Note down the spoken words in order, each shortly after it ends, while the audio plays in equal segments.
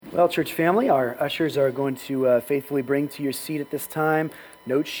Well, church family, our ushers are going to faithfully bring to your seat at this time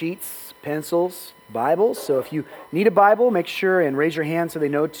note sheets, pencils, Bibles. So if you need a Bible, make sure and raise your hand so they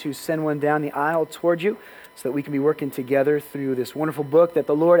know to send one down the aisle toward you so that we can be working together through this wonderful book that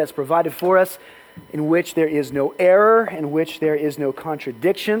the Lord has provided for us, in which there is no error, in which there is no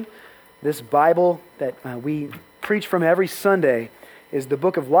contradiction. This Bible that we preach from every Sunday is the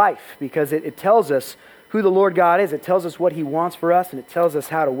book of life, because it tells us who the Lord God is. It tells us what He wants for us, and it tells us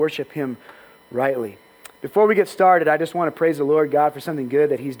how to worship Him rightly. Before we get started, I just want to praise the Lord God for something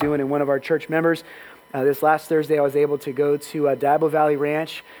good that He's doing in one of our church members. This last Thursday, I was able to go to Diablo Valley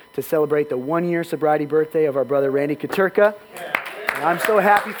Ranch to celebrate the 1-year sobriety birthday of our brother Randy Katurka. And I'm so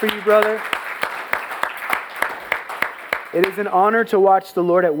happy for you, brother. It is an honor to watch the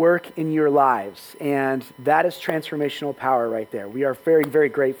Lord at work in your lives, and that is transformational power right there. We are very, very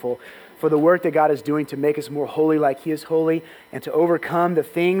grateful for the work that God is doing to make us more holy like He is holy, and to overcome the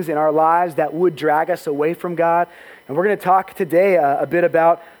things in our lives that would drag us away from God. And we're going to talk today a bit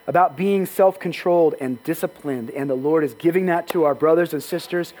about being self-controlled and disciplined, and the Lord is giving that to our brothers and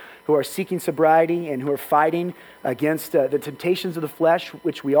sisters who are seeking sobriety and who are fighting against the temptations of the flesh,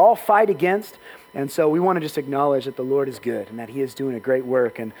 which we all fight against. And so we want to just acknowledge that the Lord is good and that He is doing a great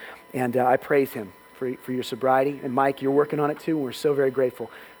work, and I praise Him for your sobriety. And Mike, you're working on it too, and we're so very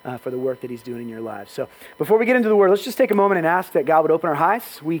grateful for the work that He's doing in your lives. So before we get into the Word, let's just take a moment and ask that God would open our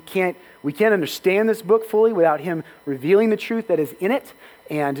eyes. We can't understand this book fully without Him revealing the truth that is in it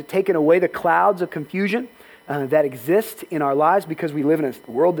and taking away the clouds of confusion that exist in our lives, because we live in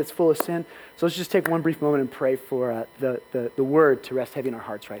a world that's full of sin. So let's just take one brief moment and pray for the Word to rest heavy in our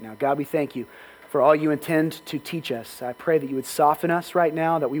hearts right now. God, we thank You for all You intend to teach us. I pray that You would soften us right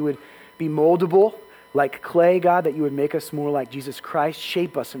now, that we would be moldable like clay, God, that You would make us more like Jesus Christ,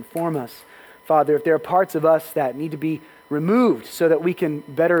 shape us and form us. Father, if there are parts of us that need to be removed so that we can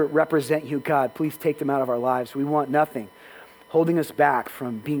better represent You, God, please take them out of our lives. We want nothing holding us back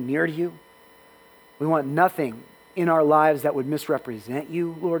from being near to You. We want nothing in our lives that would misrepresent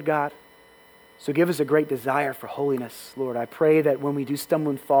You, Lord God. So give us a great desire for holiness, Lord. I pray that when we do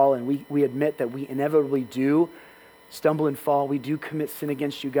stumble and fall, and we admit that we inevitably do stumble and fall, we do commit sin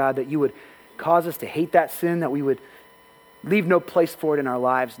against You, God, that You would cause us to hate that sin, that we would leave no place for it in our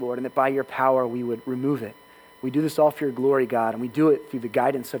lives, Lord, and that by Your power we would remove it. We do this all for Your glory, God, and we do it through the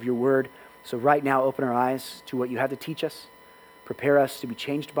guidance of Your Word. So right now, open our eyes to what You have to teach us. Prepare us to be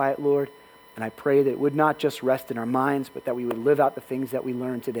changed by it, Lord. And I pray that it would not just rest in our minds, but that we would live out the things that we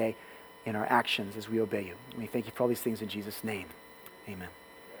learned today in our actions as we obey You. And we thank You for all these things in Jesus' name. Amen.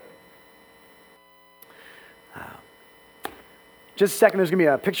 Just a second, there's going to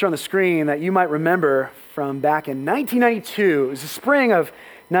be a picture on the screen that you might remember from back in 1992. It was the spring of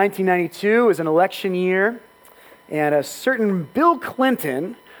 1992. It was an election year, and a certain Bill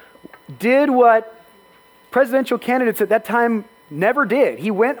Clinton did what presidential candidates at that time never did. He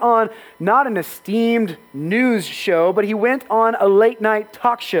went on not an esteemed news show, but he went on a late-night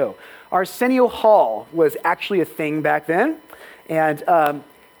talk show. Arsenio Hall was actually a thing back then,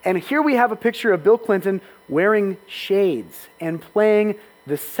 and here we have a picture of Bill Clinton wearing shades and playing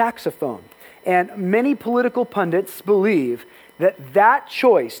the saxophone. And many political pundits believe that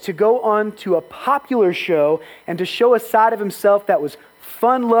choice to go on to a popular show and to show a side of himself that was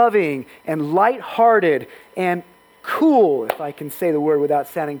fun-loving and lighthearted and cool, if I can say the word without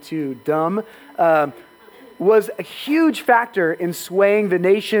sounding too dumb, was a huge factor in swaying the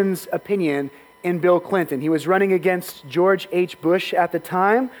nation's opinion in Bill Clinton. He was running against George H. Bush at the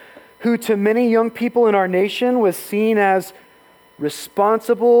time, who to many young people in our nation was seen as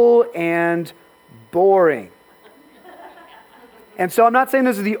responsible and boring. And so I'm not saying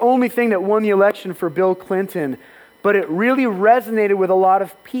this is the only thing that won the election for Bill Clinton, but it really resonated with a lot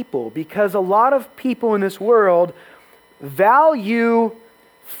of people, because a lot of people in this world value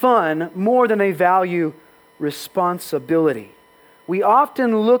fun more than they value responsibility. We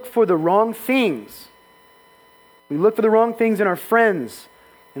often look for the wrong things. We look for the wrong things in our friends.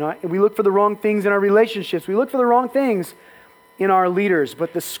 We look for the wrong things in our relationships. We look for the wrong things in our leaders.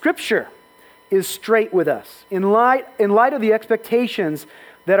 But the Scripture is straight with us. In light of the expectations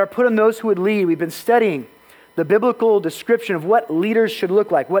that are put on those who would lead, we've been studying the biblical description of what leaders should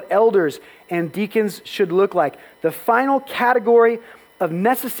look like, what elders and deacons should look like. The final category of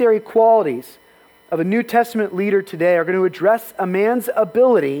necessary qualities of a New Testament leader today are going to address a man's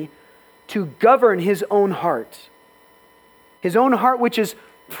ability to govern his own heart. His own heart, which is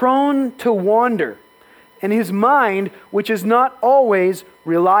prone to wander, and his mind, which is not always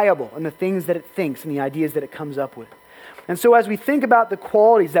reliable in the things that it thinks and the ideas that it comes up with. And so as we think about the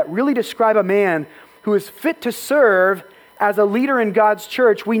qualities that really describe a man who is fit to serve as a leader in God's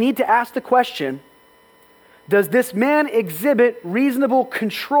church, we need to ask the question, does this man exhibit reasonable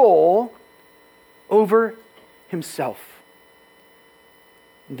control over himself?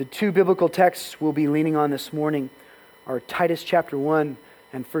 The two biblical texts we'll be leaning on this morning are Titus chapter 1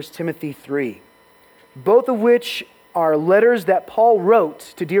 and 1 Timothy 3, both of which are letters that Paul wrote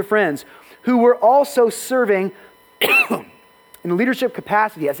to dear friends who were also serving in leadership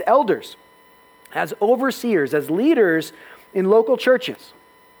capacity as elders, as overseers, as leaders in local churches.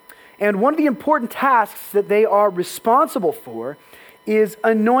 And one of the important tasks that they are responsible for is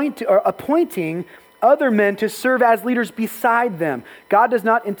appointing other men to serve as leaders beside them. God does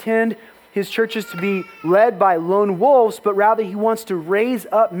not intend his churches to be led by lone wolves, but rather he wants to raise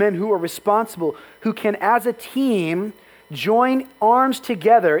up men who are responsible, who can as a team join arms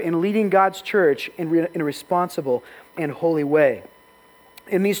together in leading God's church in a responsible and holy way.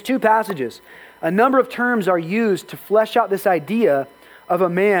 In these two passages, a number of terms are used to flesh out this idea of a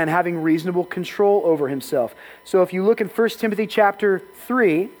man having reasonable control over himself. So if you look in 1 Timothy chapter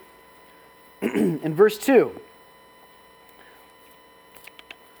 3, in verse 2,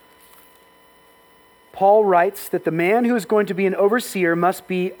 Paul writes that the man who is going to be an overseer must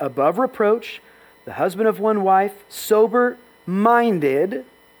be above reproach, the husband of one wife, sober-minded,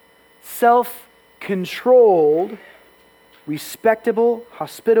 self-controlled, respectable,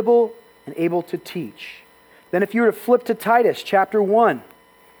 hospitable, and able to teach. Then if you were to flip to Titus chapter 1,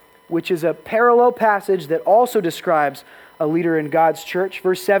 which is a parallel passage that also describes a leader in God's church.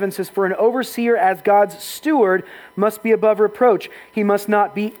 Verse 7 says, "For an overseer as God's steward must be above reproach. He must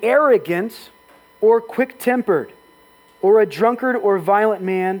not be arrogant or quick-tempered, or a drunkard or violent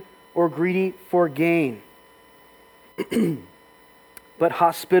man, or greedy for gain, but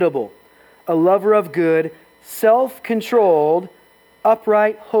hospitable, a lover of good, self-controlled,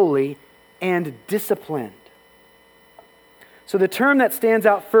 upright, holy, and disciplined." So the term that stands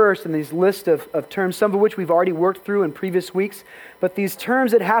out first in these list of terms, some of which we've already worked through in previous weeks, but these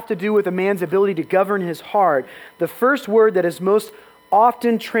terms that have to do with a man's ability to govern his heart, the first word that is most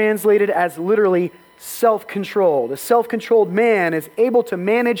often translated as literally self-controlled. A self-controlled man is able to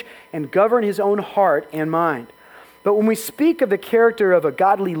manage and govern his own heart and mind. But when we speak of the character of a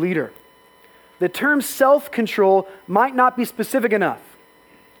godly leader, the term self-control might not be specific enough,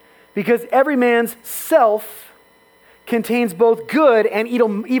 because every man's self contains both good and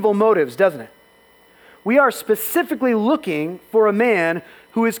evil motives, doesn't it? We are specifically looking for a man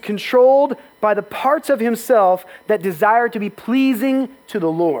who is controlled by the parts of himself that desire to be pleasing to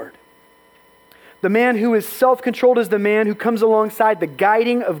the Lord. The man who is self-controlled is the man who comes alongside the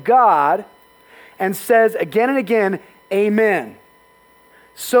guiding of God and says again and again, "Amen.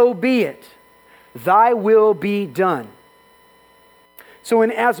 So be it. Thy will be done." So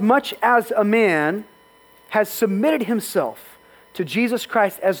in as much as a man has submitted himself to Jesus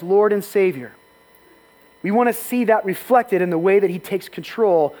Christ as Lord and Savior, we want to see that reflected in the way that he takes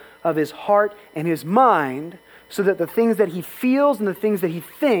control of his heart and his mind, so that the things that he feels and the things that he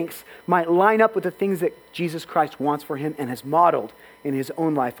thinks might line up with the things that Jesus Christ wants for him and has modeled in his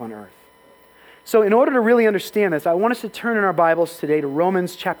own life on earth. So in order to really understand this, I want us to turn in our Bibles today to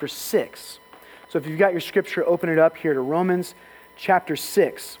Romans chapter 6. So if you've got your scripture, open it up here to Romans chapter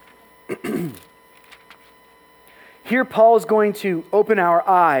 6. Here Paul is going to open our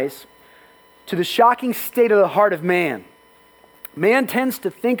eyes to the shocking state of the heart of man. Man tends to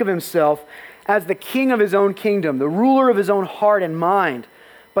think of himself as the king of his own kingdom, the ruler of his own heart and mind.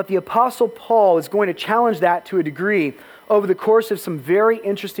 But the Apostle Paul is going to challenge that to a degree over the course of some very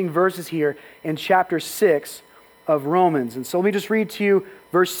interesting verses here in chapter 6 of Romans. And so let me just read to you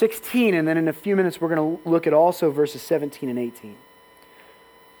verse 16, and then in a few minutes we're going to look at also verses 17 and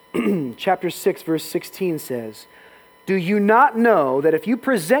 18. Chapter 6, verse 16 says, "Do you not know that if you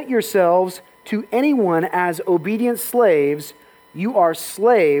present yourselves to anyone as obedient slaves, you are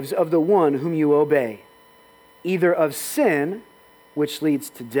slaves of the one whom you obey, either of sin, which leads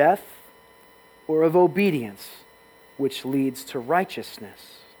to death, or of obedience, which leads to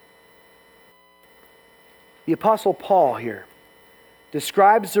righteousness?" The Apostle Paul here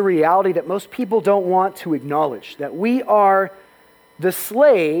describes the reality that most people don't want to acknowledge, that we are the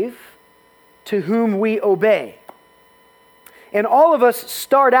slave to whom we obey. And all of us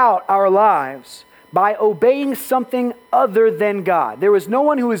start out our lives by obeying something other than God. There is no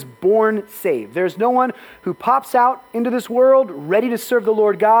one who is born saved. There's no one who pops out into this world ready to serve the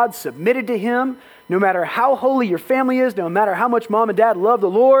Lord God, submitted to Him, no matter how holy your family is, no matter how much mom and dad love the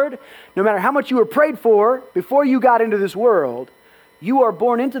Lord, no matter how much you were prayed for before you got into this world. You are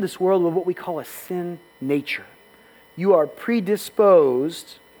born into this world with what we call a sin nature. You are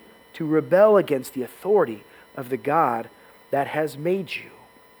predisposed to rebel against the authority of the God that has made you.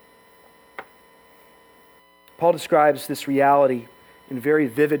 Paul describes this reality in very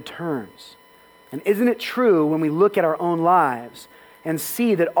vivid terms. And isn't it true when we look at our own lives and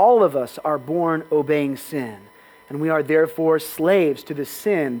see that all of us are born obeying sin, and we are therefore slaves to the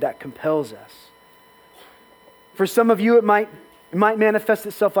sin that compels us? For some of you, it might manifest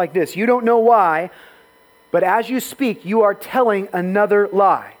itself like this. You don't know why, but as you speak, you are telling another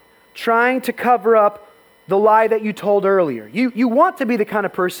lie, trying to cover up the lie that you told earlier. You want to be the kind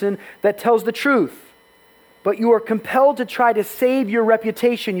of person that tells the truth, but you are compelled to try to save your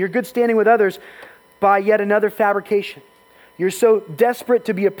reputation, your good standing with others, by yet another fabrication. You're so desperate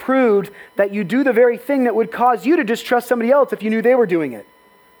to be approved that you do the very thing that would cause you to distrust somebody else if you knew they were doing it.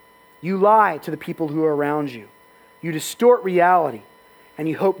 You lie to the people who are around you. You distort reality, and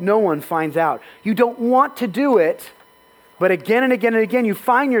you hope no one finds out. You don't want to do it, but again and again and again, you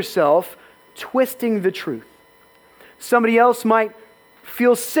find yourself twisting the truth. Somebody else might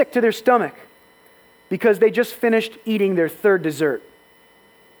feel sick to their stomach because they just finished eating their third dessert.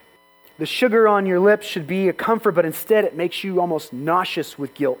 The sugar on your lips should be a comfort, but instead it makes you almost nauseous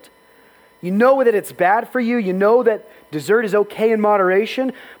with guilt. You know that it's bad for you. You know that dessert is okay in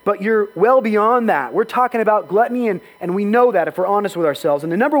moderation, but you're well beyond that. We're talking about gluttony, and we know that if we're honest with ourselves.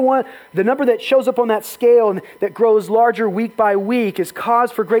 And the number that shows up on that scale and that grows larger week by week is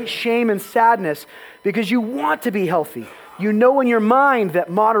cause for great shame and sadness because you want to be healthy. You know in your mind that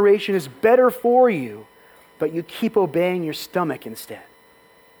moderation is better for you, but you keep obeying your stomach instead.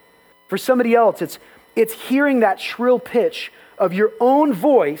 For somebody else, it's hearing that shrill pitch of your own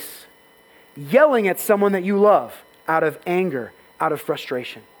voice yelling at someone that you love out of anger, out of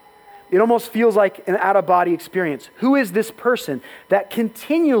frustration. It almost feels like an out-of-body experience. Who is this person that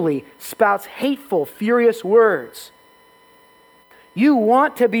continually spouts hateful, furious words? You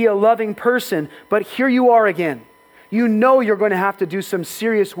want to be a loving person, but here you are again. You know you're going to have to do some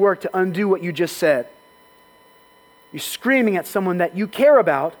serious work to undo what you just said. You're screaming at someone that you care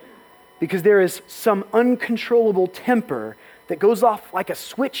about because there is some uncontrollable temper that goes off like a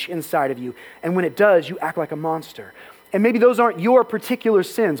switch inside of you. And when it does, you act like a monster. And maybe those aren't your particular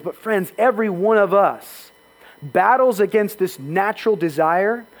sins, but friends, every one of us battles against this natural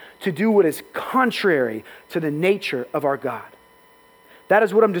desire to do what is contrary to the nature of our God. That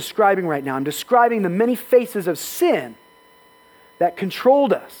is what I'm describing right now. I'm describing the many faces of sin that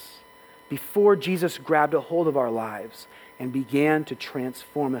controlled us before Jesus grabbed a hold of our lives and began to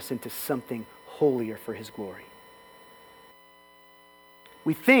transform us into something holier for His glory.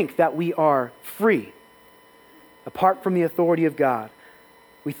 We think that we are free apart from the authority of God.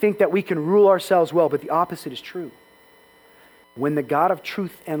 We think that we can rule ourselves well, but the opposite is true. When the God of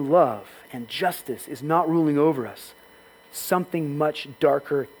truth and love and justice is not ruling over us, something much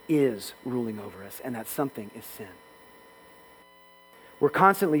darker is ruling over us, and that something is sin. We're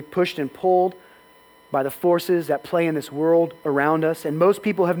constantly pushed and pulled by the forces that play in this world around us, and most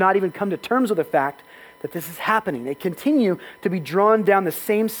people have not even come to terms with the fact that this is happening. They continue to be drawn down the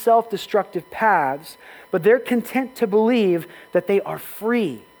same self-destructive paths, but they're content to believe that they are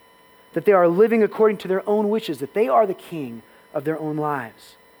free, that they are living according to their own wishes, that they are the king of their own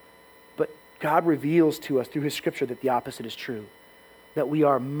lives. But God reveals to us through His Scripture that the opposite is true, that we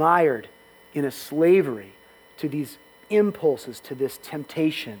are mired in a slavery to these impulses, to this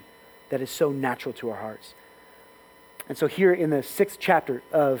temptation that is so natural to our hearts. And so here in the 6th chapter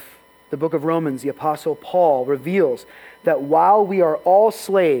of the book of Romans, the Apostle Paul reveals that while we are all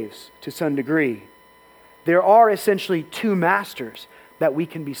slaves to some degree, there are essentially two masters that we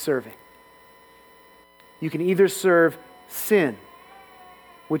can be serving. You can either serve sin,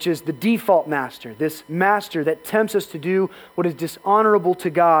 which is the default master, this master that tempts us to do what is dishonorable to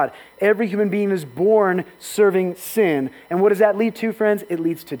God. Every human being is born serving sin. And what does that lead to, friends? It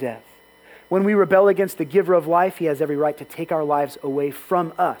leads to death. When we rebel against the giver of life, He has every right to take our lives away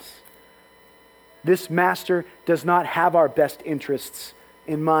from us. This master does not have our best interests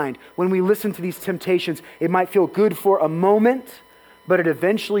in mind. When we listen to these temptations, it might feel good for a moment, but it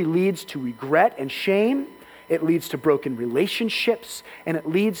eventually leads to regret and shame. It leads to broken relationships, and it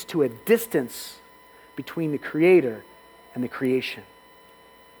leads to a distance between the Creator and the creation.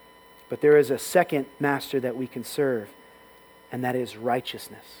 But there is a second master that we can serve, and that is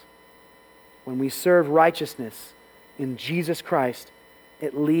righteousness. When we serve righteousness in Jesus Christ,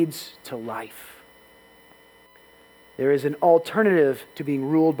 it leads to life. There is an alternative to being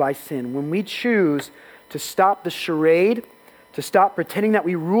ruled by sin. When we choose to stop the charade, to stop pretending that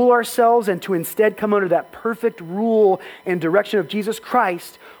we rule ourselves and to instead come under that perfect rule and direction of Jesus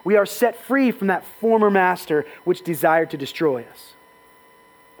Christ, we are set free from that former master which desired to destroy us.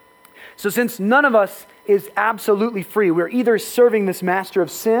 So since none of us is absolutely free, we're either serving this master of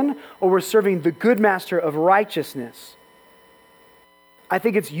sin or we're serving the good master of righteousness. I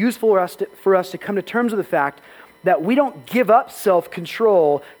think it's useful for us to come to terms with the fact that we don't give up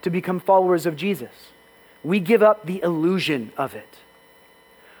self-control to become followers of Jesus. We give up the illusion of it.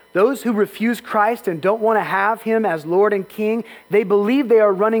 Those who refuse Christ and don't want to have him as Lord and King, they believe they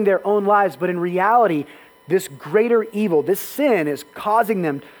are running their own lives, but in reality, this greater evil, this sin is causing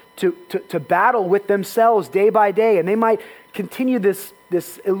them to battle with themselves day by day, and they might continue this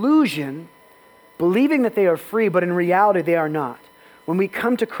illusion, believing that they are free, but in reality they are not. When we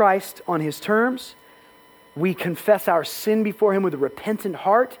come to Christ on his terms, we confess our sin before him with a repentant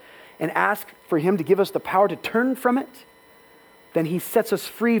heart and ask for him to give us the power to turn from it, then he sets us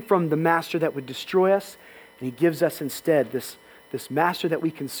free from the master that would destroy us, and he gives us instead this master that we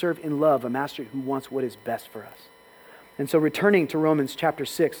can serve in love, a master who wants what is best for us. And so returning to Romans chapter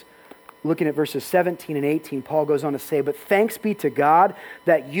 6, looking at verses 17 and 18, Paul goes on to say, "But thanks be to God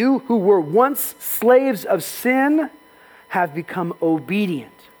that you who were once slaves of sin have become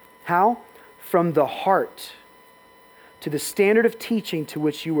obedient." How? From the heart to the standard of teaching to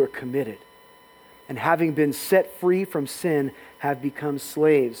which you were committed. And having been set free from sin, have become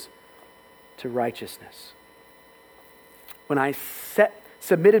slaves to righteousness. When I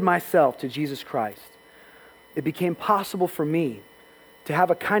submitted myself to Jesus Christ, it became possible for me to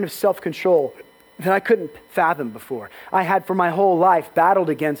have a kind of self-control that I couldn't fathom before. I had for my whole life battled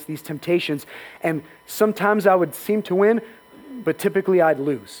against these temptations, and sometimes I would seem to win, but typically I'd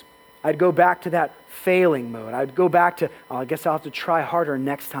lose. I'd go back to that failing mode. I'd go back to, I guess I'll have to try harder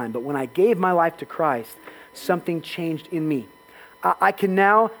next time. But when I gave my life to Christ, something changed in me. I can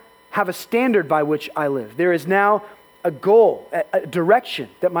now have a standard by which I live. There is now a goal, a direction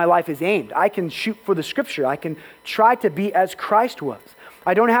that my life is aimed. I can shoot for the scripture. I can try to be as Christ was.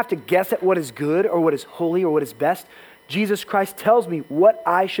 I don't have to guess at what is good or what is holy or what is best. Jesus Christ tells me what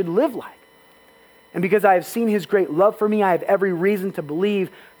I should live like. And because I have seen his great love for me, I have every reason to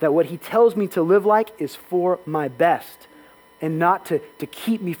believe that what he tells me to live like is for my best and not to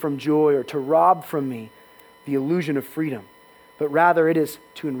keep me from joy or to rob from me the illusion of freedom, but rather it is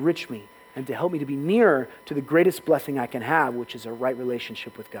to enrich me and to help me to be nearer to the greatest blessing I can have, which is a right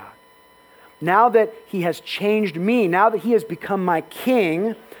relationship with God. Now that he has changed me, now that he has become my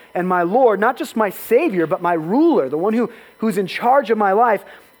king and my Lord, not just my Savior, but my ruler, the one who's in charge of my life,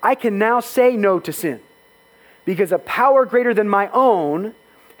 I can now say no to sin because a power greater than my own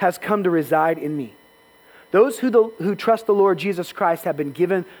has come to reside in me. Those who trust the Lord Jesus Christ have been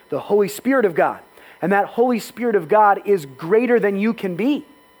given the Holy Spirit of God, and that Holy Spirit of God is greater than you can be.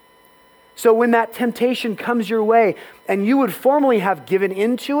 So when that temptation comes your way and you would formerly have given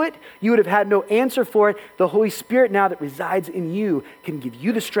into it, you would have had no answer for it, the Holy Spirit now that resides in you can give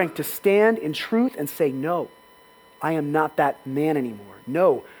you the strength to stand in truth and say, no, I am not that man anymore.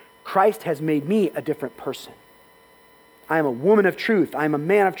 No, Christ has made me a different person. I am a woman of truth. I am a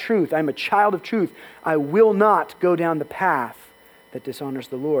man of truth. I am a child of truth. I will not go down the path that dishonors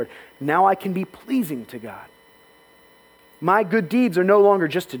the Lord. Now I can be pleasing to God. My good deeds are no longer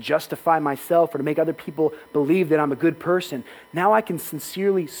just to justify myself or to make other people believe that I'm a good person. Now I can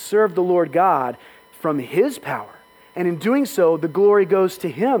sincerely serve the Lord God from his power. And in doing so, the glory goes to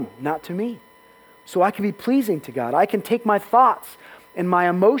him, not to me. So I can be pleasing to God. I can take my thoughts and my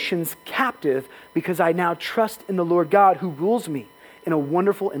emotions captive because I now trust in the Lord God who rules me in a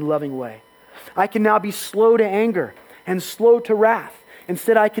wonderful and loving way. I can now be slow to anger and slow to wrath.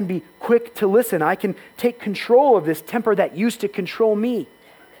 Instead, I can be quick to listen. I can take control of this temper that used to control me.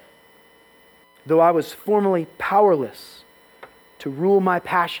 Though I was formerly powerless to rule my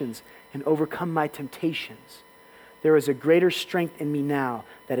passions and overcome my temptations, there is a greater strength in me now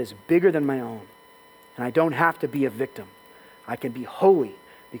that is bigger than my own. And I don't have to be a victim. I can be holy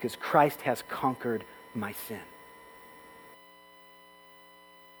because Christ has conquered my sin.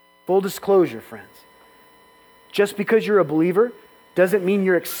 Full disclosure, friends. Just because you're a believer doesn't mean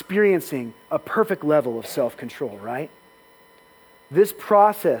you're experiencing a perfect level of self-control, right? This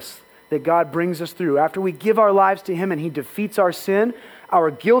process that God brings us through, after we give our lives to him and he defeats our sin, our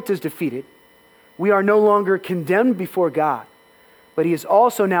guilt is defeated. We are no longer condemned before God, but he is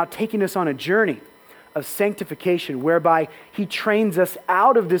also now taking us on a journey of sanctification whereby he trains us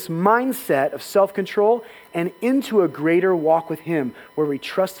out of this mindset of self-control and into a greater walk with him where we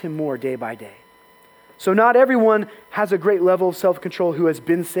trust him more day by day. So not everyone has a great level of self-control who has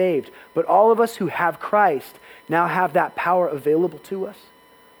been saved, but all of us who have Christ now have that power available to us.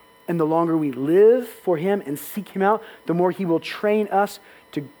 And the longer we live for him and seek him out, the more he will train us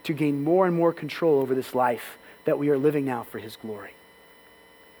to gain more and more control over this life that we are living now for his glory.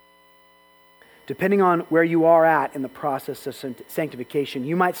 Depending on where you are at in the process of sanctification,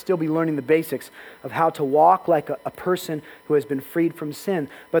 you might still be learning the basics of how to walk like a person who has been freed from sin.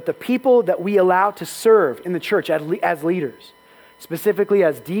 But the people that we allow to serve in the church as leaders, specifically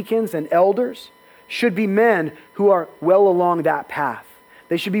as deacons and elders, should be men who are well along that path.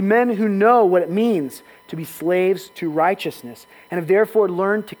 They should be men who know what it means to be slaves to righteousness and have therefore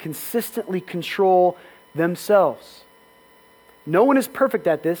learned to consistently control themselves. No one is perfect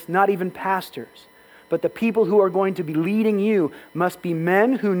at this, not even pastors. But the people who are going to be leading you must be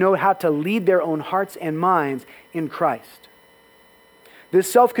men who know how to lead their own hearts and minds in Christ.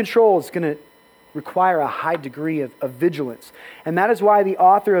 This self-control is going to require a high degree of vigilance. And that is why the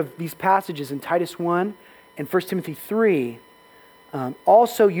author of these passages in Titus 1 and 1 Timothy 3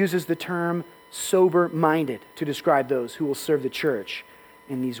 also uses the term sober-minded to describe those who will serve the church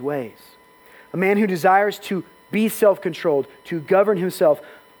in these ways. A man who desires to be self-controlled, to govern himself,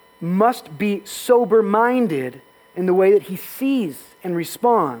 must be sober-minded in the way that he sees and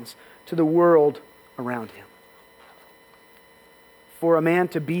responds to the world around him. For a man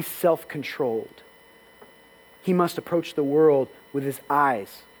to be self-controlled, he must approach the world with his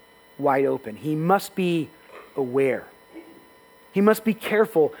eyes wide open. He must be aware. He must be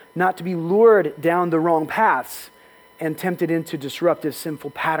careful not to be lured down the wrong paths and tempted into disruptive, sinful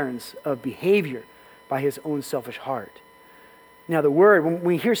patterns of behavior by his own selfish heart. Now the word, when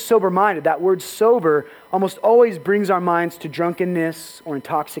we hear sober-minded, that word sober almost always brings our minds to drunkenness or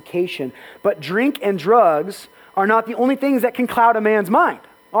intoxication. But drink and drugs are not the only things that can cloud a man's mind,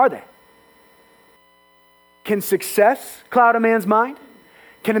 are they? Can success cloud a man's mind?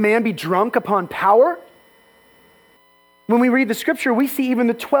 Can a man be drunk upon power? When we read the scripture, we see even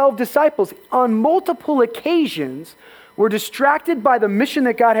the 12 disciples on multiple occasions were distracted by the mission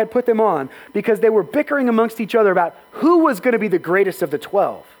that God had put them on because they were bickering amongst each other about who was going to be the greatest of the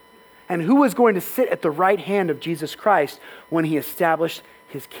 12 and who was going to sit at the right hand of Jesus Christ when he established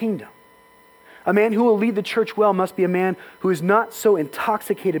his kingdom. A man who will lead the church well must be a man who is not so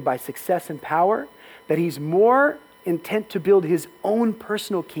intoxicated by success and power that he's more intent to build his own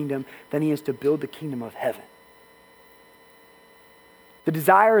personal kingdom than he is to build the kingdom of heaven. The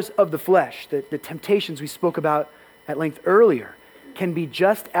desires of the flesh, the temptations we spoke about at length earlier, can be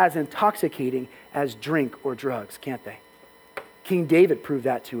just as intoxicating as drink or drugs, can't they? King David proved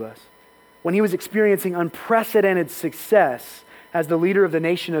that to us. When he was experiencing unprecedented success as the leader of the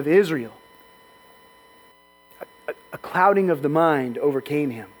nation of Israel, a clouding of the mind overcame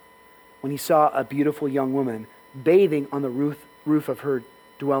him when he saw a beautiful young woman bathing on the roof of her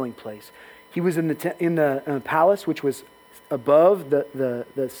dwelling place. He was in the palace, which was above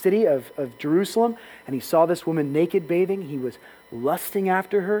the city of Jerusalem, and he saw this woman naked bathing. He was lusting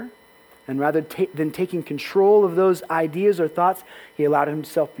after her, and rather than taking control of those ideas or thoughts, he allowed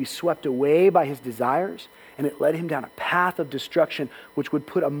himself to be swept away by his desires, and it led him down a path of destruction which would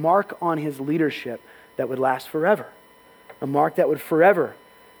put a mark on his leadership that would last forever. A mark that would forever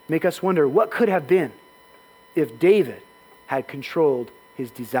make us wonder what could have been if David had controlled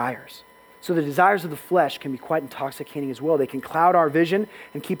his desires. So the desires of the flesh can be quite intoxicating as well. They can cloud our vision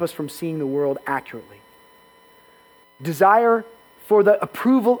and keep us from seeing the world accurately. Desire for the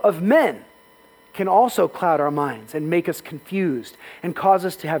approval of men can also cloud our minds and make us confused and cause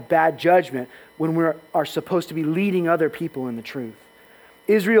us to have bad judgment when we are supposed to be leading other people in the truth.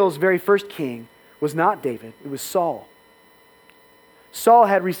 Israel's very first king was not David, it was Saul. Saul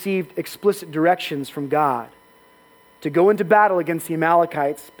had received explicit directions from God to go into battle against the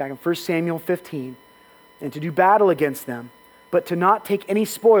Amalekites back in 1 Samuel 15 and to do battle against them, but to not take any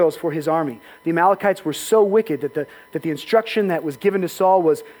spoils for his army. The Amalekites were so wicked that the instruction that was given to Saul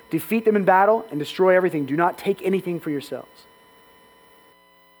was defeat them in battle and destroy everything. Do not take anything for yourselves.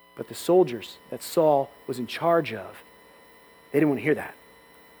 But the soldiers that Saul was in charge of, they didn't want to hear that.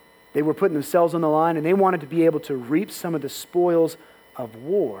 They were putting themselves on the line and they wanted to be able to reap some of the spoils of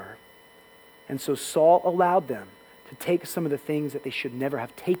war. And so Saul allowed them to take some of the things that they should never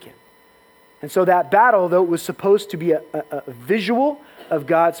have taken. And so that battle, though it was supposed to be a visual of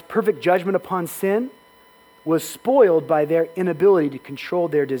God's perfect judgment upon sin, was spoiled by their inability to control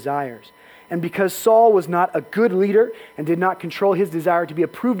their desires. And because Saul was not a good leader and did not control his desire to be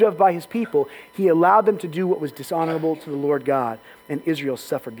approved of by his people, he allowed them to do what was dishonorable to the Lord God, and Israel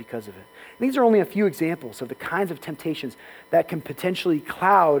suffered because of it. And these are only a few examples of the kinds of temptations that can potentially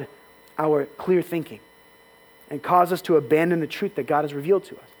cloud our clear thinking and cause us to abandon the truth that God has revealed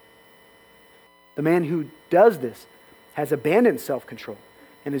to us. The man who does this has abandoned self-control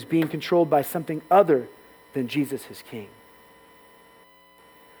and is being controlled by something other than Jesus, his King.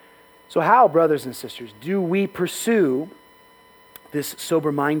 So how, brothers and sisters, do we pursue this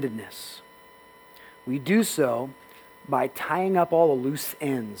sober-mindedness? We do so by tying up all the loose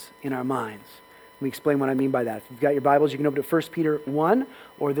ends in our minds. Let me explain what I mean by that. If you've got your Bibles, you can open to 1 Peter 1,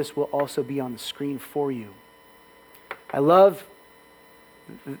 or this will also be on the screen for you. I love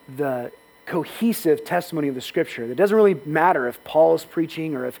the cohesive testimony of the Scripture. It doesn't really matter if Paul is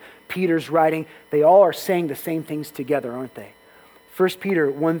preaching or if Peter's writing. They all are saying the same things together, aren't they? 1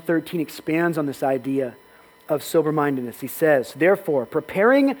 Peter 1:13 expands on this idea of sober-mindedness. He says, "Therefore,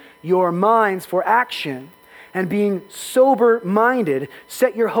 preparing your minds for action and being sober-minded,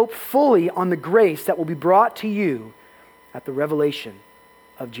 set your hope fully on the grace that will be brought to you at the revelation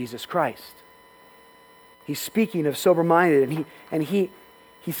of Jesus Christ." He's speaking of sober-minded, and he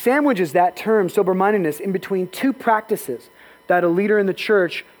sandwiches that term, sober-mindedness, in between two practices that a leader in the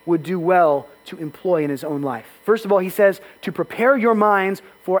church would do well to employ in his own life. First of all, he says to prepare your minds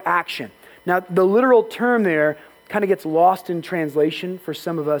for action. Now, the literal term there kind of gets lost in translation for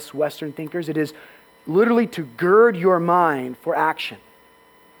some of us Western thinkers. It is literally to gird your mind for action.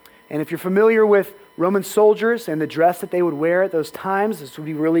 And if you're familiar with Roman soldiers and the dress that they would wear at those times, this would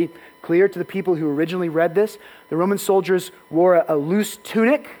be really clear to the people who originally read this. The Roman soldiers wore a loose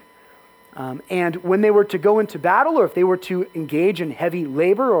tunic, and when they were to go into battle, or if they were to engage in heavy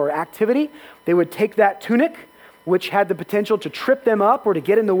labor or activity, they would take that tunic, which had the potential to trip them up or to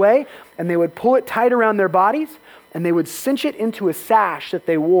get in the way, and they would pull it tight around their bodies, and they would cinch it into a sash that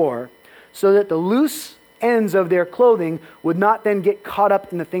they wore so that the loose ends of their clothing would not then get caught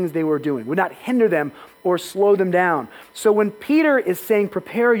up in the things they were doing, would not hinder them or slow them down. So when Peter is saying,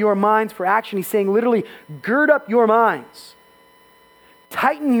 prepare your minds for action, he's saying literally, gird up your minds.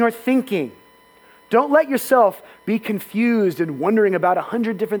 Tighten your thinking. Don't let yourself be confused and wondering about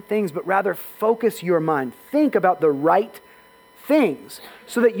 100 different things, but rather focus your mind. Think about the right things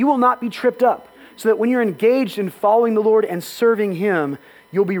so that you will not be tripped up, so that when you're engaged in following the Lord and serving Him,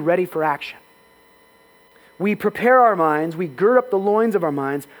 you'll be ready for action. We prepare our minds, we gird up the loins of our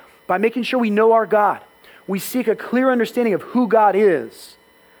minds by making sure we know our God. We seek a clear understanding of who God is.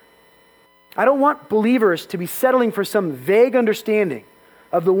 I don't want believers to be settling for some vague understanding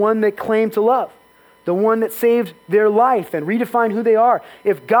of the one they claim to love, the one that saved their life and redefined who they are.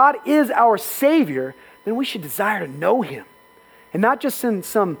 If God is our Savior, then we should desire to know Him. And not just in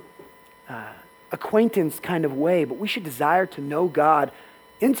some acquaintance kind of way, but we should desire to know God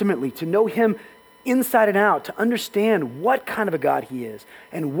intimately, to know Him inside and out, to understand what kind of a God He is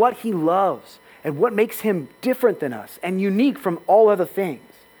and what He loves and what makes Him different than us and unique from all other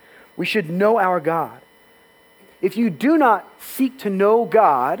things. We should know our God. If you do not seek to know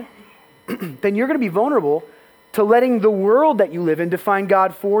God, then you're going to be vulnerable to letting the world that you live in define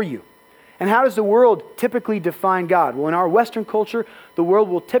God for you. And how does the world typically define God? Well, in our Western culture, the world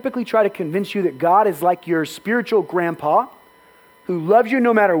will typically try to convince you that God is like your spiritual grandpa who loves you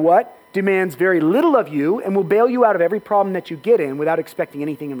no matter what, demands very little of you, and will bail you out of every problem that you get in without expecting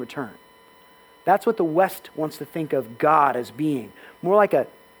anything in return. That's what the West wants to think of God as being. More like a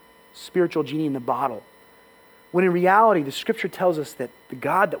spiritual genie in the bottle. When in reality, the Scripture tells us that the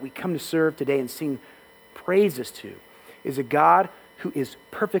God that we come to serve today and sing praises to is a God who is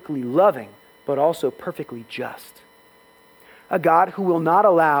perfectly loving, but also perfectly just. A God who will not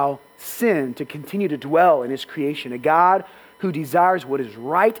allow sin to continue to dwell in His creation. A God who desires what is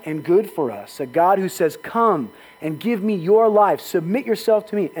right and good for us. A God who says, come and give me your life. Submit yourself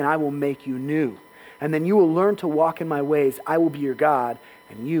to me and I will make you new. And then you will learn to walk in my ways. I will be your God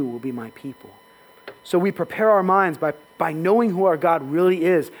and you will be my people. So we prepare our minds by knowing who our God really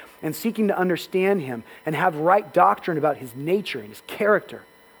is and seeking to understand Him and have right doctrine about His nature and His character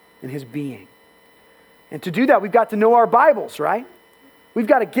and His being. And to do that, we've got to know our Bibles, right? We've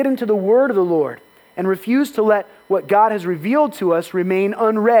got to get into the Word of the Lord and refuse to let what God has revealed to us remain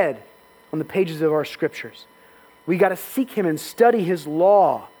unread on the pages of our Scriptures. We got to seek Him and study His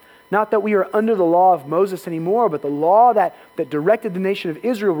law. Not that we are under the law of Moses anymore, but the law that directed the nation of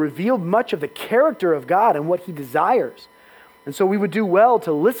Israel revealed much of the character of God and what He desires. And so we would do well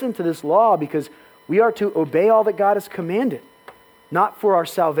to listen to this law because we are to obey all that God has commanded. Not for our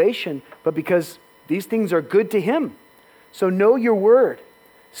salvation, but because these things are good to Him. So know your Word.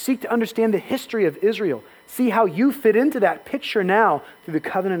 Seek to understand the history of Israel. See how you fit into that picture now through the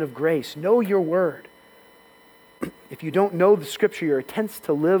covenant of grace. Know your Word. If you don't know the Scripture, your attempts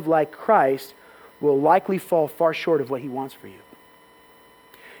to live like Christ will likely fall far short of what He wants for you.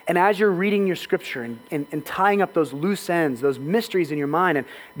 And as you're reading your Scripture and tying up those loose ends, those mysteries in your mind, and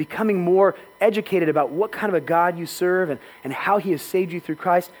becoming more educated about what kind of a God you serve and how He has saved you through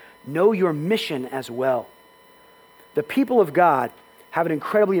Christ, know your mission as well. The people of God have an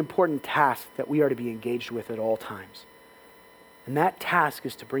incredibly important task that we are to be engaged with at all times. And that task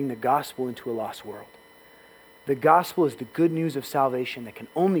is to bring the gospel into a lost world. The gospel is the good news of salvation that can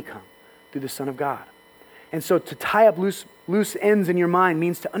only come through the Son of God. And so to tie up loose ends in your mind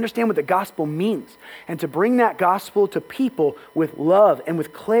means to understand what the gospel means and to bring that gospel to people with love and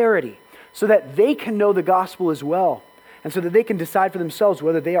with clarity so that they can know the gospel as well and so that they can decide for themselves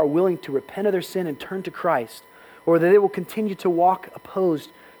whether they are willing to repent of their sin and turn to Christ or that they will continue to walk opposed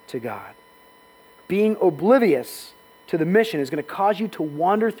to God. Being oblivious to the mission is going to cause you to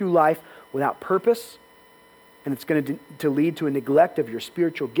wander through life without purpose, and it's going to lead to a neglect of your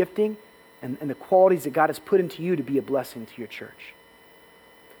spiritual gifting and the qualities that God has put into you to be a blessing to your church.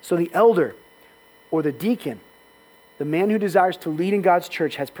 So the elder or the deacon, the man who desires to lead in God's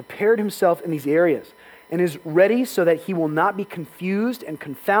church, has prepared himself in these areas and is ready so that he will not be confused and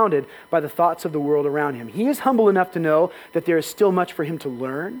confounded by the thoughts of the world around him. He is humble enough to know that there is still much for him to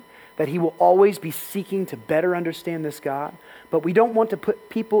learn, that he will always be seeking to better understand this God, but we don't want to put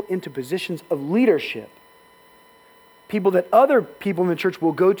people into positions of leadership, people that other people in the church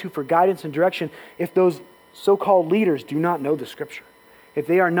will go to for guidance and direction if those so-called leaders do not know the Scripture, if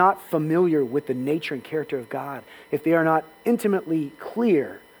they are not familiar with the nature and character of God, if they are not intimately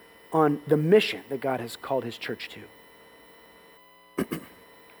clear on the mission that God has called his church to.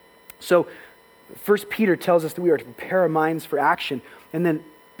 So 1 Peter tells us that we are to prepare our minds for action, and then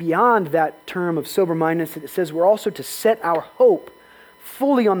beyond that term of sober-mindedness, it says we're also to set our hope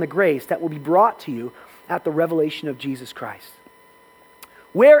fully on the grace that will be brought to you at the revelation of Jesus Christ.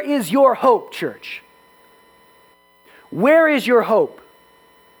 Where is your hope, church? Where is your hope?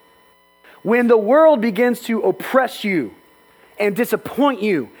 When the world begins to oppress you and disappoint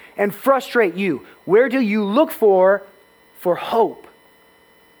you and frustrate you, where do you look for hope?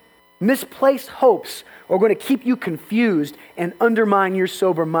 Misplaced hopes are going to keep you confused and undermine your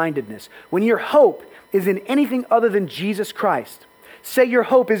sober-mindedness. When your hope is in anything other than Jesus Christ, say your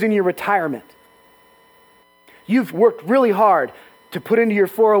hope is in your retirement. You've worked really hard to put into your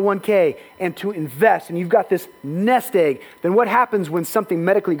 401k and to invest, and you've got this nest egg. Then what happens when something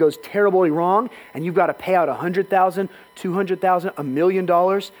medically goes terribly wrong and you've got to pay out $100,000, $200,000, $1 million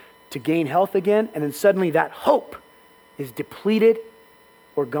to gain health again, and then suddenly that hope is depleted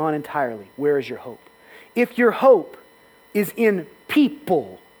or gone entirely? Where is your hope? If your hope is in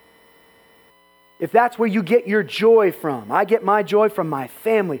people, if that's where you get your joy from, I get my joy from my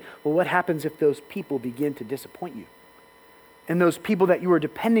family, well, what happens if those people begin to disappoint you? And those people that you were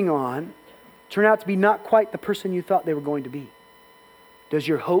depending on turn out to be not quite the person you thought they were going to be. Does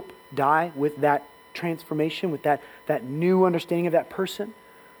your hope die with that transformation, with that new understanding of that person?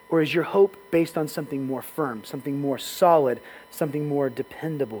 Or is your hope based on something more firm, something more solid, something more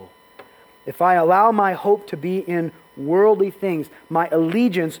dependable? If I allow my hope to be in worldly things, my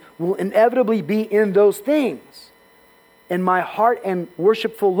allegiance will inevitably be in those things. And my heart and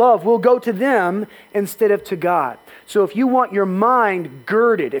worshipful love will go to them instead of to God. So if you want your mind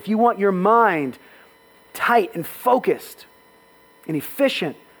girded, if you want your mind tight and focused and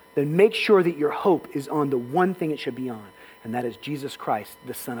efficient, then make sure that your hope is on the one thing it should be on, and that is Jesus Christ,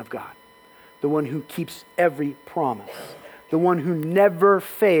 the Son of God, the one who keeps every promise, the one who never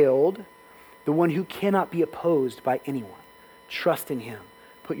failed, the one who cannot be opposed by anyone. Trust in him.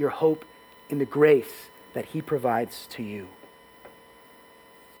 Put your hope in the grace that he provides to you.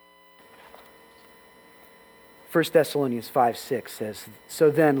 1 Thessalonians 5:6 says, "So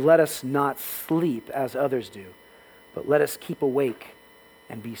then let us not sleep as others do, but let us keep awake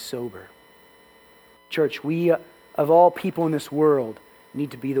and be sober." Church, we of all people in this world need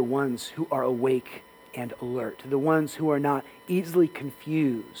to be the ones who are awake and alert, the ones who are not easily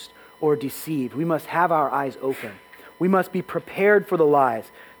confused or deceived. We must have our eyes open. We must be prepared for the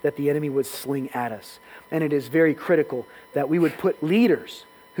lies that the enemy would sling at us. And it is very critical that we would put leaders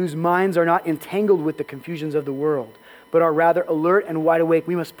whose minds are not entangled with the confusions of the world, but are rather alert and wide awake.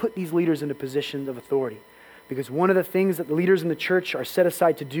 We must put these leaders into positions of authority. Because one of the things that the leaders in the church are set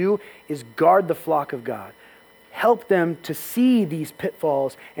aside to do is guard the flock of God. Help them to see these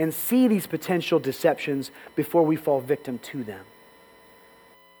pitfalls and see these potential deceptions before we fall victim to them.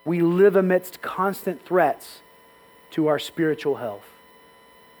 We live amidst constant threats to our spiritual health.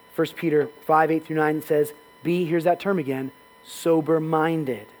 1 Peter 5:8-9 says, here's that term again,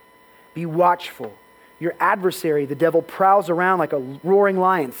 sober-minded. Be watchful. Your adversary, the devil, prowls around like a roaring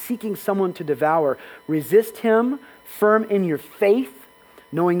lion, seeking someone to devour. Resist him, firm in your faith,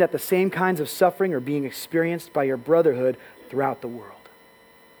 knowing that the same kinds of suffering are being experienced by your brotherhood throughout the world.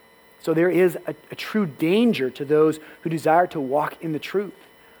 So there is a true danger to those who desire to walk in the truth.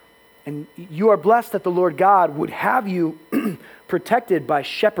 And you are blessed that the Lord God would have you protected by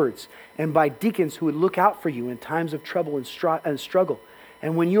shepherds and by deacons who would look out for you in times of trouble and struggle.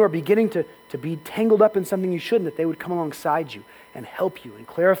 And when you are beginning to be tangled up in something you shouldn't, that they would come alongside you and help you and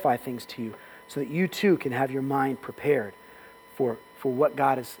clarify things to you so that you too can have your mind prepared for what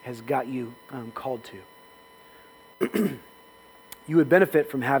God has got you called to. You would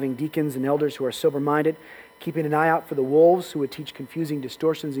benefit from having deacons and elders who are sober-minded, keeping an eye out for the wolves who would teach confusing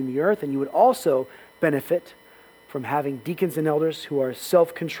distortions in the earth. And you would also benefit from having deacons and elders who are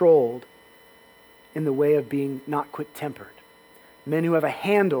self-controlled in the way of being not quick-tempered. Men who have a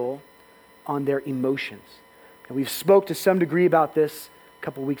handle on their emotions. And we've spoke to some degree about this a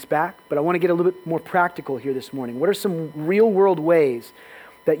couple weeks back, but I want to get a little bit more practical here this morning. What are some real-world ways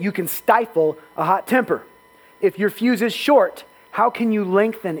that you can stifle a hot temper? If your fuse is short, how can you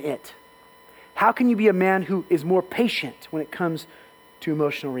lengthen it? How can you be a man who is more patient when it comes to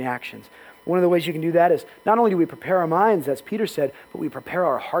emotional reactions? One of the ways you can do that is not only do we prepare our minds, as Peter said, but we prepare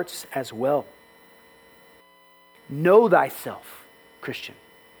our hearts as well. Know thyself, Christian.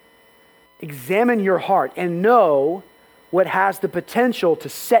 Examine your heart and know what has the potential to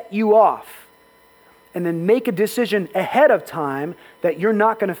set you off. And then make a decision ahead of time that you're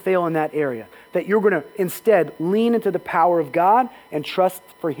not going to fail in that area. That you're going to instead lean into the power of God and trust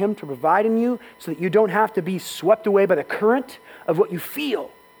for Him to provide in you so that you don't have to be swept away by the current of what you feel.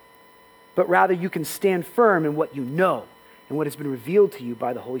 But rather you can stand firm in what you know and what has been revealed to you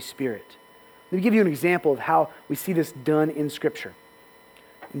by the Holy Spirit. Let me give you an example of how we see this done in Scripture.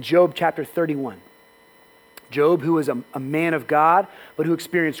 In Job chapter 31. Job, who was a man of God, but who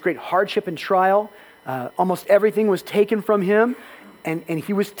experienced great hardship and trial. Almost everything was taken from him, and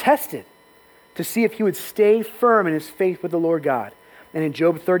he was tested to see if he would stay firm in his faith with the Lord God. And in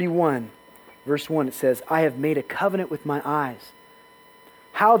Job 31, verse 1, it says, I have made a covenant with my eyes.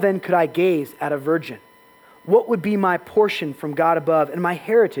 How then could I gaze at a virgin? What would be my portion from God above and my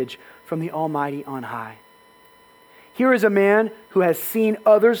heritage from the Almighty on high? Here is a man who has seen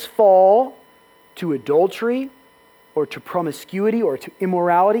others fall to adultery or to promiscuity or to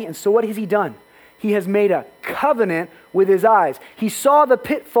immorality. And so what has he done? He has made a covenant with his eyes. He saw the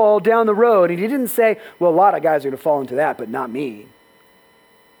pitfall down the road and he didn't say, well, a lot of guys are going to fall into that, but not me.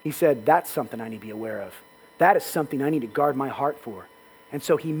 He said, that's something I need to be aware of. That is something I need to guard my heart for. And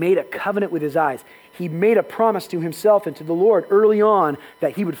so he made a covenant with his eyes. He made a promise to himself and to the Lord early on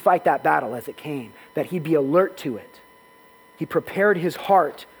that he would fight that battle as it came, that he'd be alert to it. He prepared his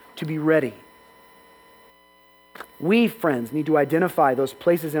heart to be ready. We, friends, need to identify those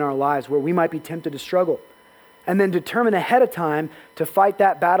places in our lives where we might be tempted to struggle and then determine ahead of time to fight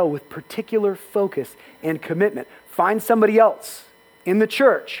that battle with particular focus and commitment. Find somebody else in the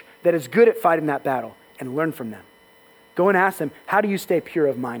church that is good at fighting that battle and learn from them. Go and ask them, how do you stay pure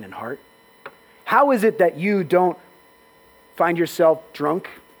of mind and heart? How is it that you don't find yourself drunk,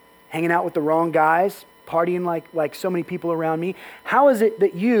 hanging out with the wrong guys, partying like so many people around me? How is it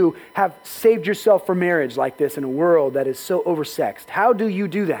that you have saved yourself for marriage like this in a world that is so oversexed? How do you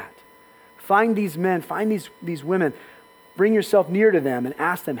do that? Find these men, find these women, bring yourself near to them and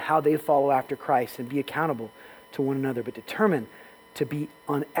ask them how they follow after Christ and be accountable to one another, but determine to be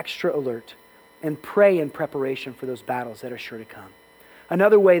on extra alert and pray in preparation for those battles that are sure to come.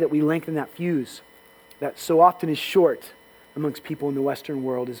 Another way that we lengthen that fuse that so often is short amongst people in the Western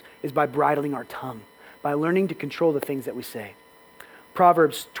world is by bridling our tongue, by learning to control the things that we say.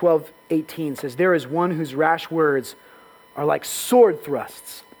 Proverbs 12:18 says, there is one whose rash words are like sword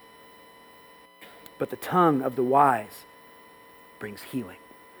thrusts, but the tongue of the wise brings healing.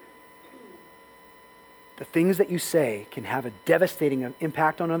 The things that you say can have a devastating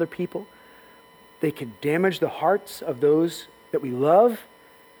impact on other people. They can damage the hearts of those that we love.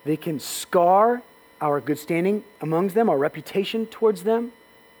 They can scar our good standing amongst them, our reputation towards them,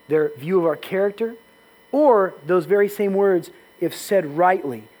 their view of our character. Or those very same words, if said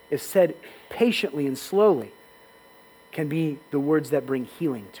rightly, if said patiently and slowly, can be the words that bring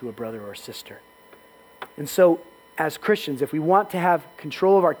healing to a brother or sister. And so, as Christians, if we want to have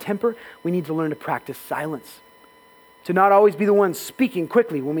control of our temper, we need to learn to practice silence. To not always be the ones speaking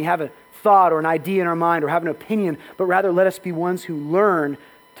quickly when we have a thought or an idea in our mind or have an opinion, but rather let us be ones who learn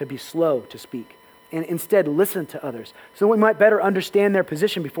to be slow to speak and instead listen to others so we might better understand their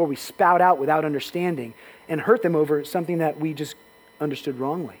position before we spout out without understanding and hurt them over something that we just understood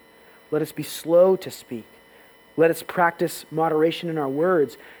wrongly. Let us be slow to speak. Let us practice moderation in our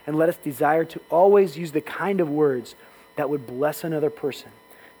words, and let us desire to always use the kind of words that would bless another person.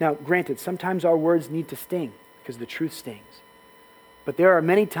 Now, granted, sometimes our words need to sting because the truth stings. But there are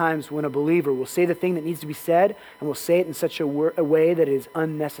many times when a believer will say the thing that needs to be said and will say it in such a way that it is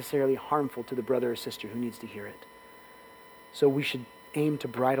unnecessarily harmful to the brother or sister who needs to hear it. So we should aim to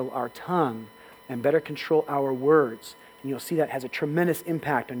bridle our tongue and better control our words. And you'll see that has a tremendous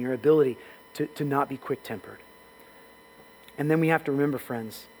impact on your ability to not be quick-tempered. And then we have to remember,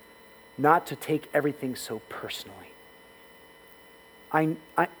 friends, not to take everything so personally.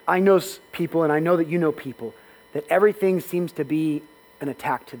 I know people, and I know that you know people, that everything seems to be an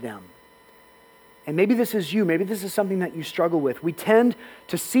attack to them. And maybe this is you. Maybe this is something that you struggle with. We tend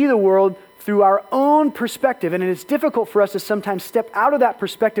to see the world through our own perspective, and it is difficult for us to sometimes step out of that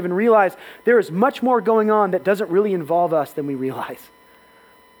perspective and realize there is much more going on that doesn't really involve us than we realize.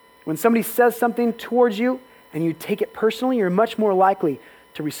 When somebody says something towards you and you take it personally, you're much more likely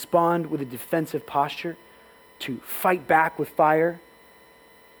to respond with a defensive posture, to fight back with fire.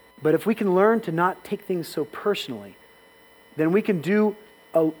 But if we can learn to not take things so personally, then we can do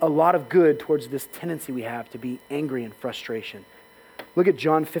a lot of good towards this tendency we have to be angry and frustration. Look at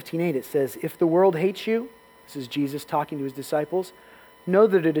John 15:8. It says, if the world hates you, this is Jesus talking to his disciples, know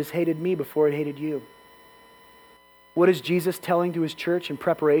that it has hated me before it hated you. What is Jesus telling to his church in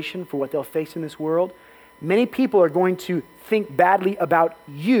preparation for what they'll face in this world? Many people are going to think badly about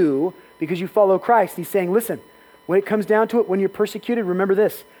you because you follow Christ. He's saying, listen, when it comes down to it, when you're persecuted, remember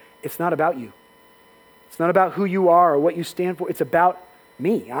this, it's not about you. It's not about who you are or what you stand for. It's about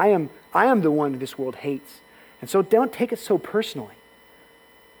me. I am the one this world hates. And so don't take it so personally.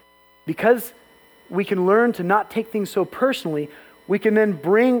 Because we can learn to not take things so personally, we can then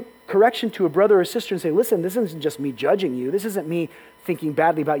bring correction to a brother or sister and say, listen, this isn't just me judging you. This isn't me thinking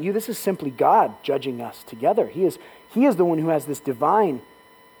badly about you. This is simply God judging us together. He is the one who has this divine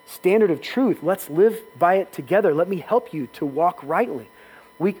standard of truth. Let's live by it together. Let me help you to walk rightly.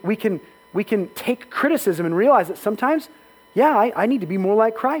 We can take criticism and realize that sometimes, I need to be more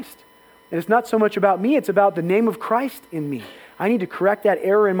like Christ. And it's not so much about me, it's about the name of Christ in me. I need to correct that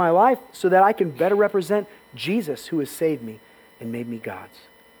error in my life so that I can better represent Jesus who has saved me and made me God's.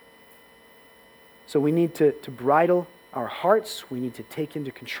 So we need to bridle our hearts. We need to take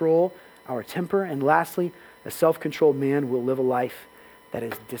into control our temper. And lastly, a self-controlled man will live a life that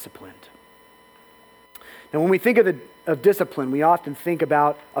is disciplined. Now, when we think of discipline, we often think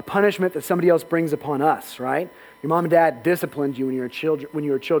about a punishment that somebody else brings upon us, right? Your mom and dad disciplined you when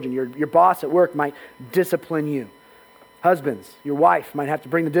you were children. Your boss at work might discipline you. Husbands, your wife might have to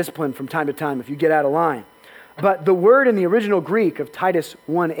bring the discipline from time to time if you get out of line. But the word in the original Greek of Titus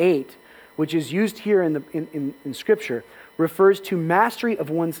 1:8, which is used here in Scripture, refers to mastery of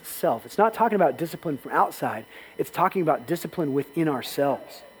one's self. It's not talking about discipline from outside. It's talking about discipline within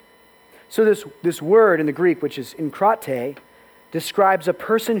ourselves. So this word in the Greek, which is enkrate, describes a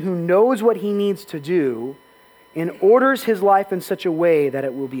person who knows what he needs to do and orders his life in such a way that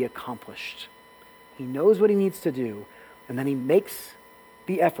it will be accomplished. He knows what he needs to do, and then he makes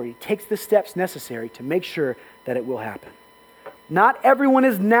the effort. He takes the steps necessary to make sure that it will happen. Not everyone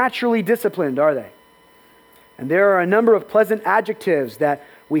is naturally disciplined, are they? And there are a number of pleasant adjectives that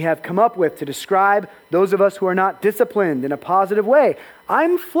we have come up with to describe those of us who are not disciplined in a positive way.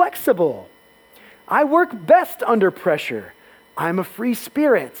 I'm flexible. I work best under pressure. I'm a free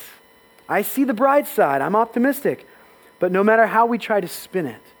spirit. I see the bright side. I'm optimistic. But no matter how we try to spin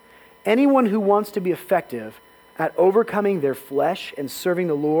it, anyone who wants to be effective at overcoming their flesh and serving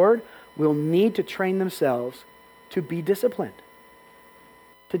the Lord will need to train themselves to be disciplined.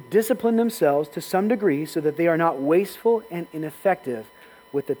 To discipline themselves to some degree so that they are not wasteful and ineffective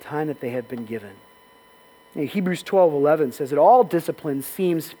with the time that they have been given. Hebrews 12:11 says that all discipline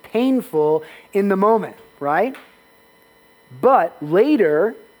seems painful in the moment, right? But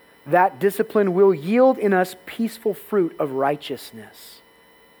later, that discipline will yield in us peaceful fruit of righteousness.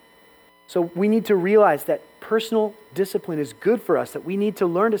 So we need to realize that personal discipline is good for us, that we need to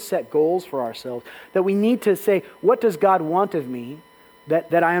learn to set goals for ourselves, that we need to say, what does God want of me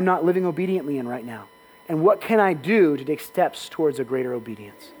that I am not living obediently in right now? And what can I do to take steps towards a greater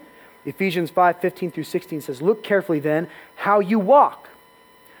obedience? Ephesians 5:15 through 16 says, look carefully then how you walk,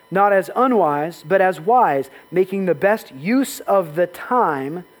 not as unwise, but as wise, making the best use of the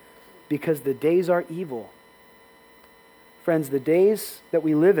time because the days are evil. Friends, the days that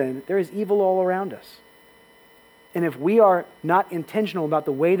we live in, there is evil all around us. And if we are not intentional about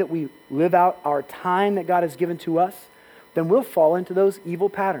the way that we live out our time that God has given to us, then we'll fall into those evil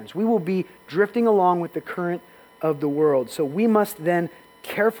patterns. We will be drifting along with the current of the world. So we must then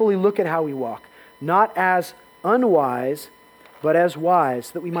carefully look at how we walk, not as unwise, but as wise,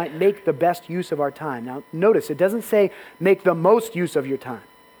 so that we might make the best use of our time. Now, notice, it doesn't say make the most use of your time.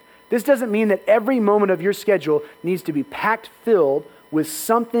 This doesn't mean that every moment of your schedule needs to be packed filled with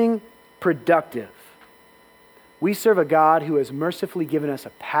something productive. We serve a God who has mercifully given us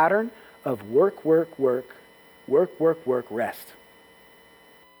a pattern of work, rest.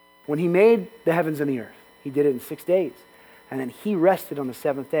 When he made the heavens and the earth, he did it in 6 days. And then he rested on the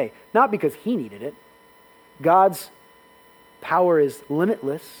seventh day. Not because he needed it. God's power is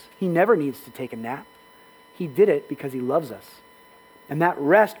limitless. He never needs to take a nap. He did it because he loves us. And that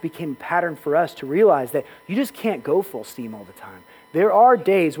rest became a pattern for us to realize that you just can't go full steam all the time. There are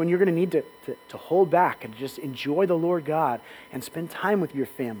days when you're going to need to hold back and just enjoy the Lord God and spend time with your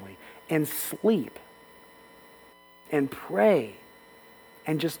family and sleep and pray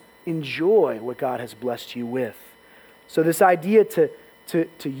and just enjoy what God has blessed you with. So this idea to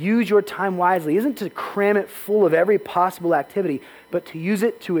use your time wisely isn't to cram it full of every possible activity, but to use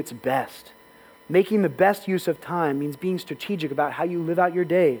it to its best. Making the best use of time means being strategic about how you live out your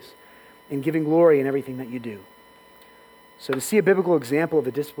days and giving glory in everything that you do. So to see a biblical example of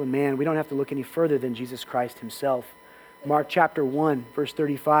a disciplined man, we don't have to look any further than Jesus Christ himself. Mark chapter 1, verse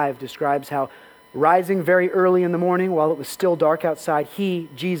 35 describes how rising very early in the morning while it was still dark outside, he,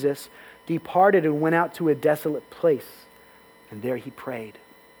 Jesus, departed and went out to a desolate place, and there he prayed.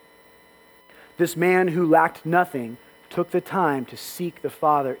 This man who lacked nothing took the time to seek the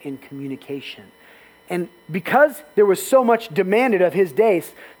Father in communication. And because there was so much demanded of his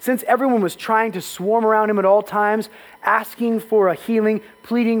days, since everyone was trying to swarm around him at all times, asking for a healing,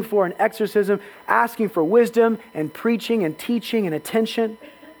 pleading for an exorcism, asking for wisdom and preaching and teaching and attention,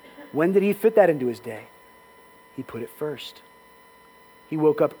 when did he fit that into his day? He put it first. He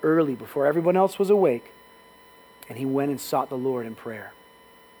woke up early before everyone else was awake, and he went and sought the Lord in prayer.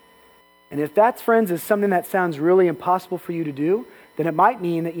 And if that, friends, is something that sounds really impossible for you to do, then it might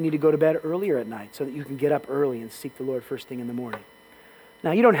mean that you need to go to bed earlier at night so that you can get up early and seek the Lord first thing in the morning.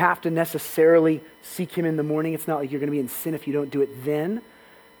 Now, you don't have to necessarily seek him in the morning. It's not like you're going to be in sin if you don't do it then.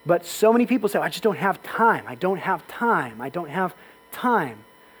 But so many people say, I just don't have time. I don't have time. I don't have time.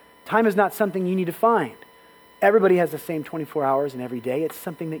 Time is not something you need to find. Everybody has the same 24 hours in every day. It's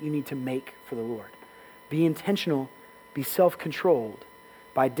something that you need to make for the Lord. Be intentional, be self-controlled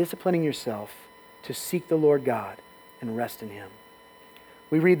by disciplining yourself to seek the Lord God and rest in him.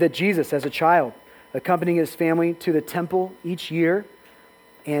 We read that Jesus, as a child, accompanying his family to the temple each year,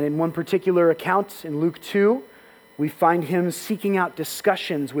 and in one particular account in Luke 2, we find him seeking out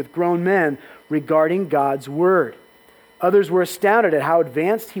discussions with grown men regarding God's word. Others were astounded at how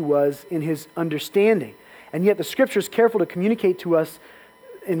advanced he was in his understanding. And yet the scripture is careful to communicate to us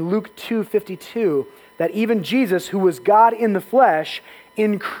in Luke 2:52 that even Jesus, who was God in the flesh,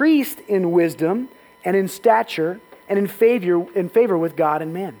 increased in wisdom and in stature and in favor with God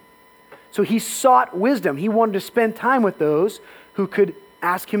and men. So he sought wisdom. He wanted to spend time with those who could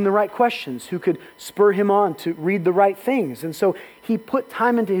ask him the right questions, who could spur him on to read the right things. And so he put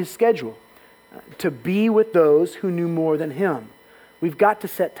time into his schedule to be with those who knew more than him. We've got to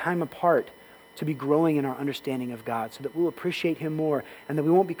set time apart to be growing in our understanding of God so that we'll appreciate him more and that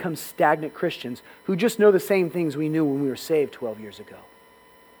we won't become stagnant Christians who just know the same things we knew when we were saved 12 years ago.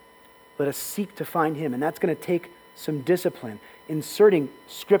 Let us seek to find him, and that's going to take some discipline, inserting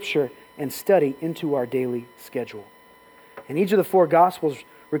scripture and study into our daily schedule. And each of the four Gospels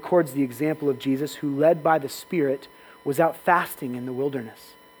records the example of Jesus who, led by the Spirit, was out fasting in the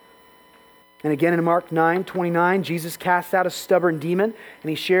wilderness. And again in Mark 9:29, Jesus casts out a stubborn demon, and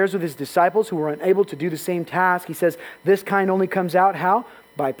he shares with his disciples who were unable to do the same task. He says, this kind only comes out how?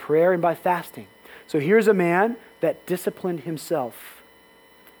 By prayer and by fasting. So here's a man that disciplined himself.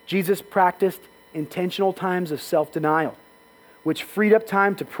 Jesus practiced intentional times of self-denial, which freed up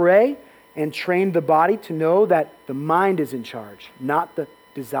time to pray and trained the body to know that the mind is in charge, not the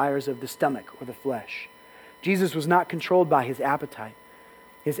desires of the stomach or the flesh. Jesus was not controlled by his appetite.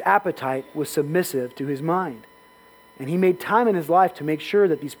 His appetite was submissive to his mind. And he made time in his life to make sure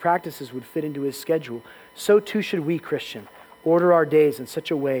that these practices would fit into his schedule. So too should we, Christian, order our days in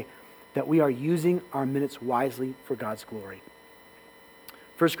such a way that we are using our minutes wisely for God's glory.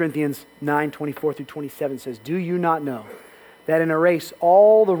 1 Corinthians 9:24-27 says, do you not know that in a race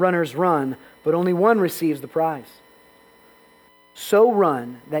all the runners run, but only one receives the prize? So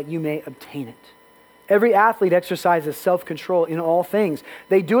run that you may obtain it. Every athlete exercises self-control in all things.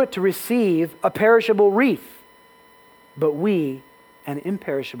 They do it to receive a perishable wreath, but we an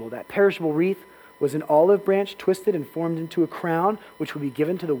imperishable. That perishable wreath was an olive branch twisted and formed into a crown, which would be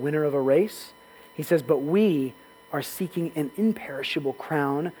given to the winner of a race. He says, but we are seeking an imperishable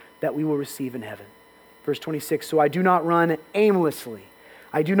crown that we will receive in heaven. Verse 26, so I do not run aimlessly.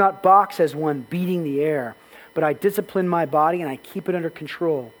 I do not box as one beating the air, but I discipline my body and I keep it under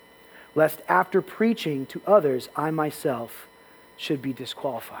control, lest after preaching to others, I myself should be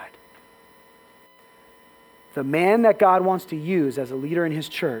disqualified. The man that God wants to use as a leader in his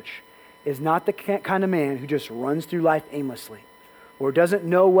church is not the kind of man who just runs through life aimlessly or doesn't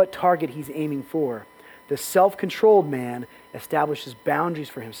know what target he's aiming for. The self-controlled man establishes boundaries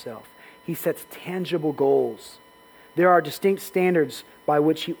for himself. He sets tangible goals. There are distinct standards by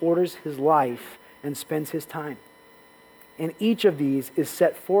which he orders his life and spends his time. And each of these is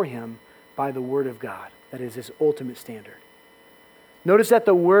set for him by the Word of God. That is his ultimate standard. Notice that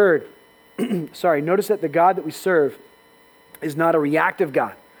the God that we serve is not a reactive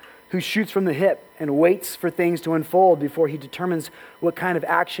God who shoots from the hip and waits for things to unfold before he determines what kind of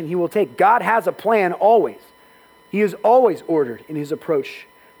action he will take. God has a plan always. He is always ordered in his approach.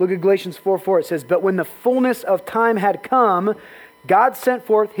 Look at Galatians 4:4. It says, "But when the fullness of time had come, God sent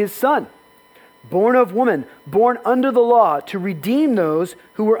forth his Son, born of woman, born under the law, to redeem those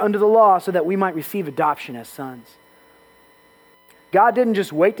who were under the law so that we might receive adoption as sons." God didn't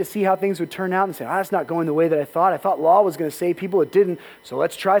just wait to see how things would turn out and say, that's not going the way that I thought. I thought law was going to save people. It didn't. So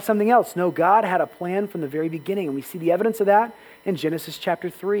let's try something else. No, God had a plan from the very beginning. And we see the evidence of that in Genesis chapter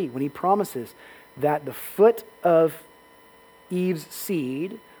 3 when he promises that the foot of Eve's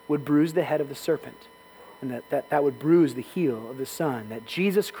seed would bruise the head of the serpent. And that would bruise the heel of the Son. That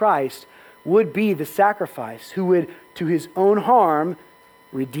Jesus Christ would be the sacrifice who would, to his own harm,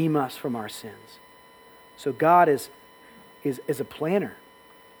 redeem us from our sins. So God is a planner.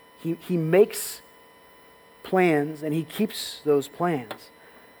 He makes plans and he keeps those plans.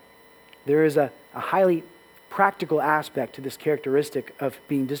 There is a highly practical aspect to this characteristic of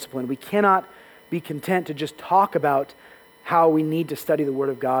being disciplined. We cannot be content to just talk about how we need to study the Word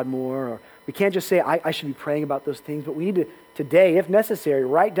of God more, or we can't just say, I should be praying about those things, but we need to, today, if necessary,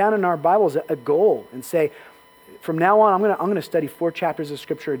 write down in our Bibles a goal and say, from now on, I'm going to study 4 chapters of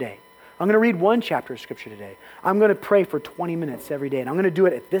Scripture a day. I'm going to read 1 chapter of Scripture today. I'm going to pray for 20 minutes every day. And I'm going to do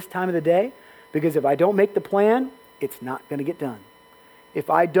it at this time of the day because if I don't make the plan, it's not going to get done.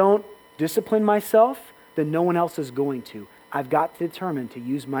 If I don't discipline myself, then no one else is going to. I've got to determine to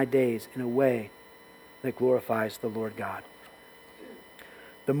use my days in a way that glorifies the Lord God.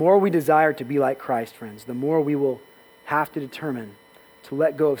 The more we desire to be like Christ, friends, the more we will have to determine to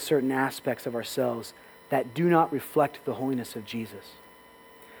let go of certain aspects of ourselves that do not reflect the holiness of Jesus.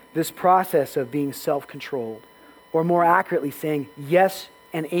 This process of being self-controlled, or more accurately saying yes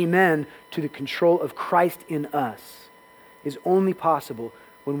and amen to the control of Christ in us, is only possible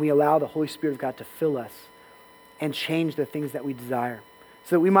when we allow the Holy Spirit of God to fill us and change the things that we desire,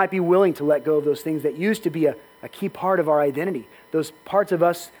 so that we might be willing to let go of those things that used to be a key part of our identity, those parts of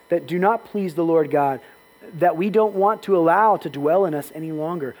us that do not please the Lord God, that we don't want to allow to dwell in us any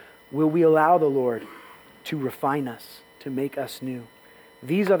longer. Will we allow the Lord to refine us, to make us new?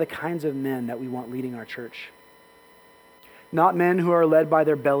 These are the kinds of men that we want leading our church. Not men who are led by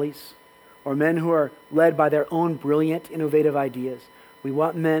their bellies or men who are led by their own brilliant, innovative ideas. We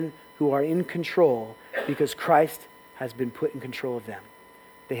want men who are in control because Christ has been put in control of them.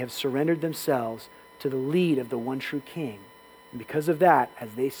 They have surrendered themselves to the lead of the one true King. And because of that, as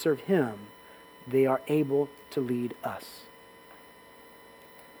they serve him, they are able to lead us.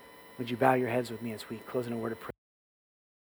 Would you bow your heads with me as we close in a word of prayer?